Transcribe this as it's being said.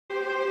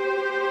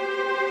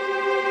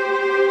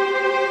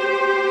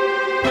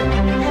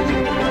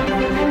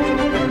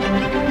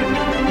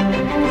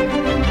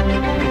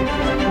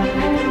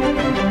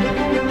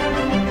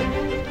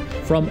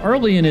From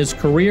early in his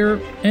career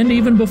and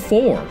even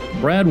before,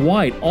 Brad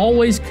White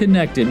always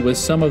connected with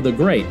some of the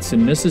greats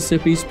in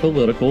Mississippi's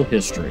political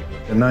history.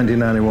 In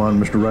 1991,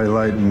 Mr. Ray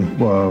Layton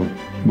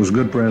was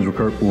good friends with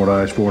Kurt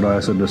Fordyce.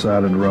 Fordyce had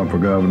decided to run for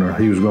governor.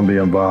 He was going to be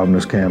involved in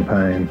this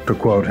campaign. To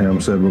quote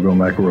him, said, "We're going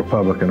to make a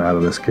Republican out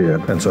of this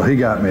kid." And so he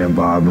got me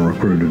involved and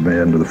recruited me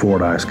into the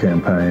Fordyce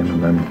campaign,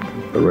 and then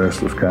the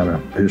rest was kind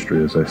of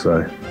history, as they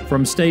say.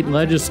 From state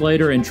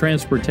legislator and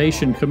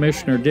transportation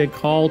commissioner Dick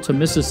Hall to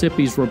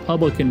Mississippi's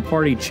Republican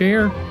Party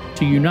chair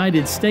to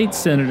United States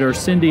Senator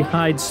Cindy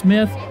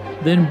Hyde-Smith,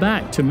 then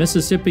back to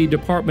Mississippi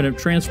Department of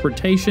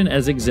Transportation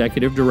as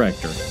executive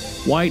director.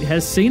 White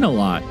has seen a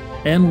lot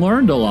and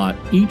learned a lot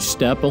each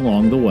step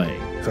along the way.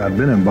 I'd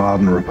been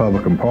involved in the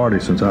Republican Party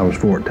since I was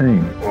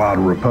 14. A lot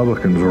of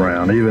Republicans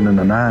around, even in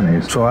the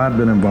 90s. So I'd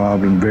been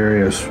involved in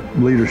various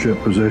leadership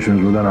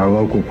positions within our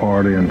local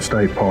party and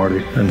state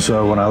party. And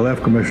so when I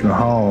left Commissioner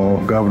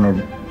Hall,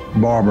 Governor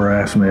Barber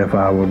asked me if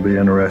I would be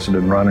interested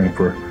in running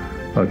for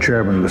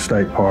chairman of the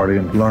state party,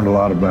 and learned a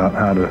lot about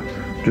how to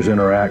just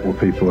interact with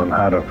people and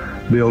how to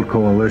build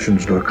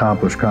coalitions to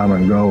accomplish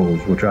common goals,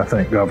 which I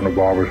think Governor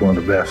Barber is one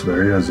of the best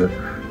there is at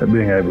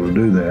being able to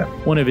do that.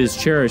 One of his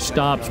cherished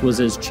stops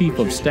was as chief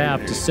of staff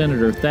to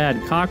Senator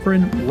Thad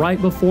Cochran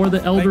right before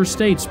the elder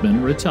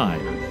statesman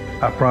retired.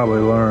 I probably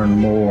learned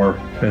more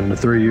in the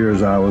 3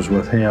 years I was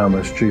with him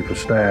as chief of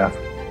staff.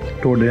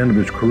 Toward the end of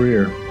his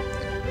career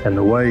and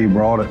the way he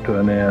brought it to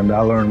an end,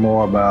 I learned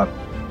more about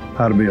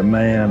how to be a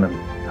man and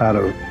how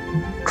to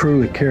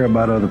truly care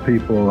about other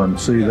people and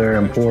see their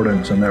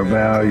importance and their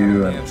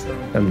value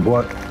and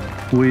what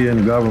we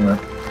in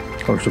government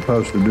are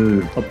supposed to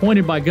do.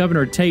 Appointed by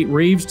Governor Tate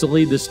Reeves to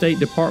lead the State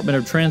Department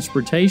of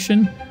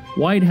Transportation,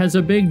 White has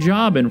a big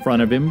job in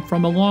front of him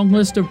from a long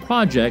list of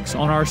projects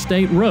on our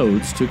state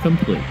roads to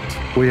complete.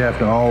 We have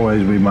to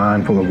always be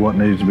mindful of what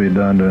needs to be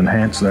done to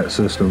enhance that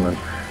system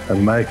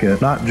and make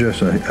it not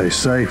just a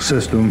safe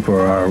system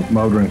for our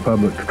motoring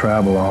public to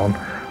travel on,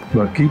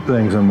 but keep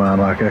things in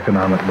mind like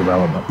economic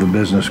development, the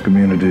business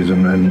communities,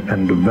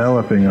 and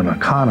developing an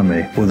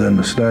economy within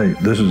the state.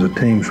 This is a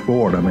team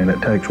sport. I mean,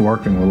 it takes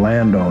working with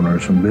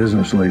landowners and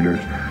business leaders,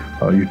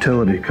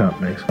 utility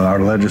companies, our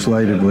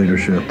legislative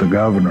leadership, the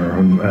governor,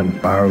 and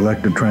our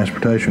elected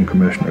transportation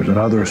commissioners, and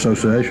other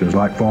associations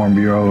like Farm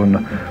Bureau and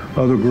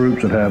other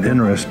groups that have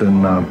interest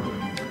in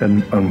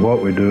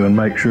what we do, and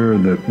make sure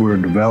that we're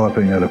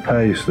developing at a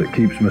pace that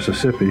keeps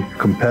Mississippi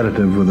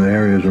competitive with the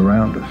areas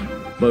around us.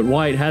 But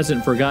White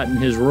hasn't forgotten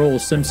his rural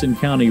Simpson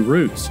County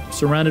roots,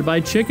 surrounded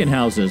by chicken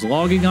houses,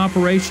 logging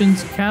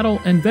operations,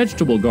 cattle, and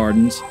vegetable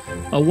gardens,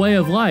 a way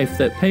of life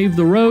that paved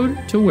the road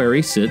to where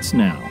he sits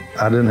now.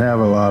 I didn't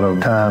have a lot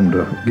of time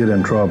to get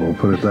in trouble,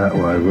 put it that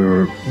way. We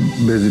were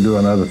busy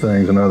doing other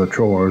things and other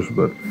chores,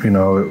 but, you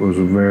know, it was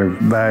a very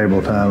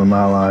valuable time in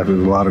my life. It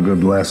was a lot of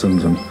good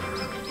lessons and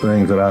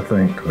things that I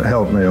think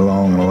helped me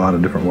along in a lot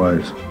of different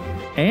ways.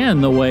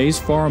 And the ways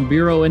Farm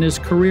Bureau and his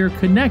career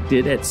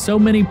connected at so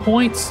many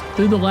points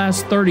through the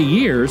last 30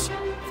 years,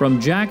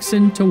 from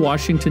Jackson to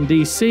Washington,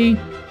 D.C.,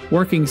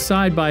 working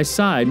side by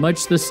side,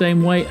 much the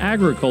same way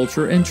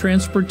agriculture and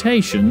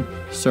transportation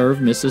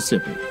serve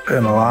Mississippi.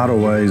 In a lot of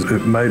ways,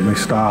 it made me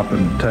stop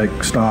and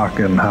take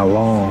stock in how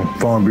long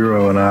Farm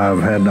Bureau and I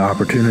have had the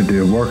opportunity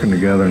of working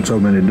together in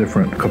so many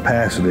different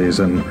capacities,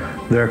 and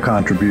their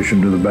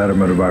contribution to the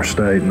betterment of our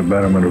state and the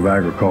betterment of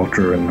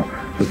agriculture and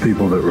the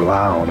people that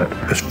rely on it.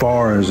 As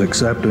far as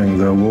accepting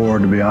the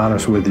award, to be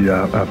honest with you,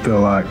 I feel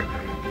like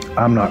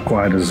I'm not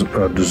quite as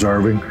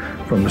deserving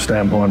from the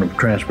standpoint of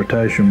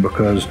transportation,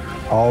 because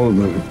all of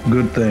the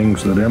good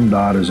things that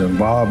MDOT is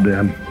involved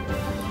in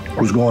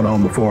was going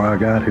on before I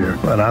got here.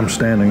 And I'm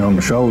standing on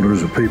the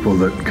shoulders of people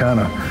that kind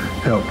of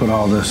helped put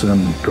all this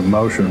into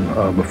motion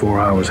before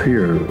I was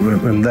here.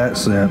 In that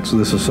sense,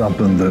 this is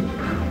something that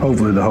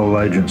hopefully the whole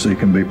agency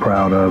can be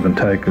proud of and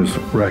take as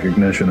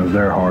recognition of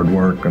their hard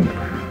work and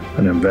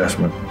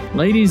investment.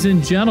 Ladies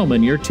and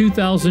gentlemen, your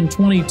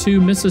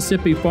 2022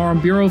 Mississippi Farm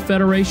Bureau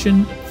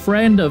Federation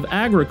Friend of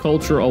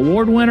Agriculture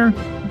Award winner,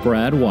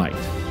 Brad White.